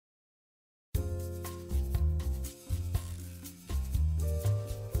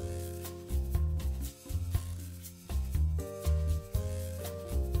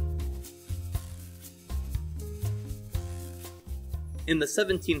In the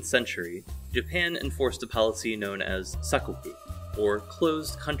 17th century, Japan enforced a policy known as Sakoku, or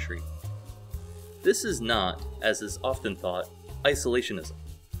closed country. This is not, as is often thought, isolationism.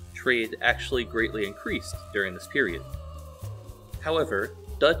 Trade actually greatly increased during this period. However,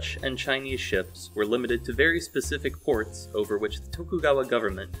 Dutch and Chinese ships were limited to very specific ports over which the Tokugawa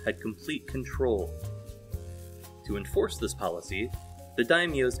government had complete control. To enforce this policy, the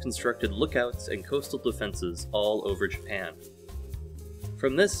daimyos constructed lookouts and coastal defenses all over Japan.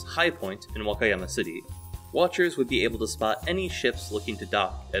 From this high point in Wakayama City, watchers would be able to spot any ships looking to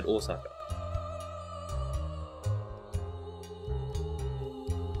dock at Osaka.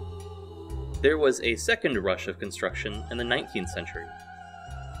 There was a second rush of construction in the 19th century.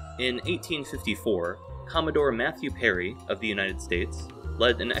 In 1854, Commodore Matthew Perry of the United States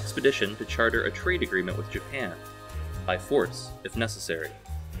led an expedition to charter a trade agreement with Japan, by force if necessary.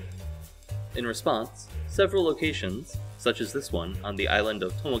 In response, several locations, such as this one on the island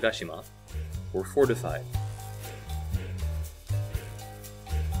of Tomogashima, were fortified.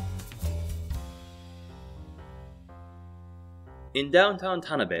 In downtown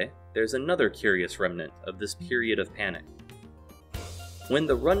Tanabe, there's another curious remnant of this period of panic. When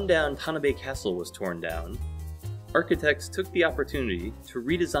the rundown Tanabe Castle was torn down, architects took the opportunity to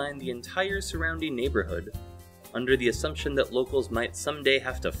redesign the entire surrounding neighborhood under the assumption that locals might someday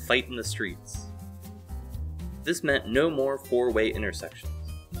have to fight in the streets. This meant no more four-way intersections.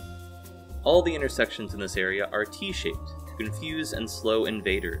 All the intersections in this area are T-shaped to confuse and slow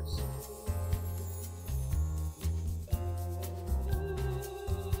invaders.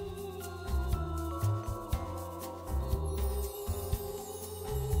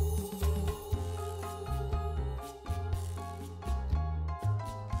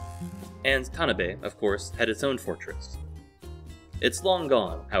 And Tanabe, of course, had its own fortress. It's long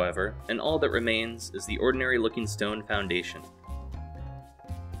gone, however, and all that remains is the ordinary-looking stone foundation.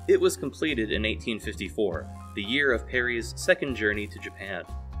 It was completed in 1854, the year of Perry's second journey to Japan.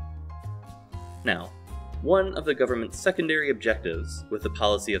 Now, one of the government's secondary objectives with the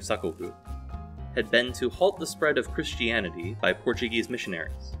policy of Sakoku had been to halt the spread of Christianity by Portuguese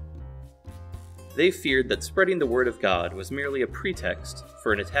missionaries. They feared that spreading the word of God was merely a pretext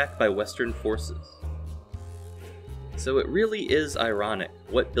for an attack by Western forces. So it really is ironic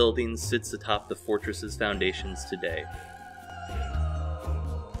what building sits atop the fortress's foundations today.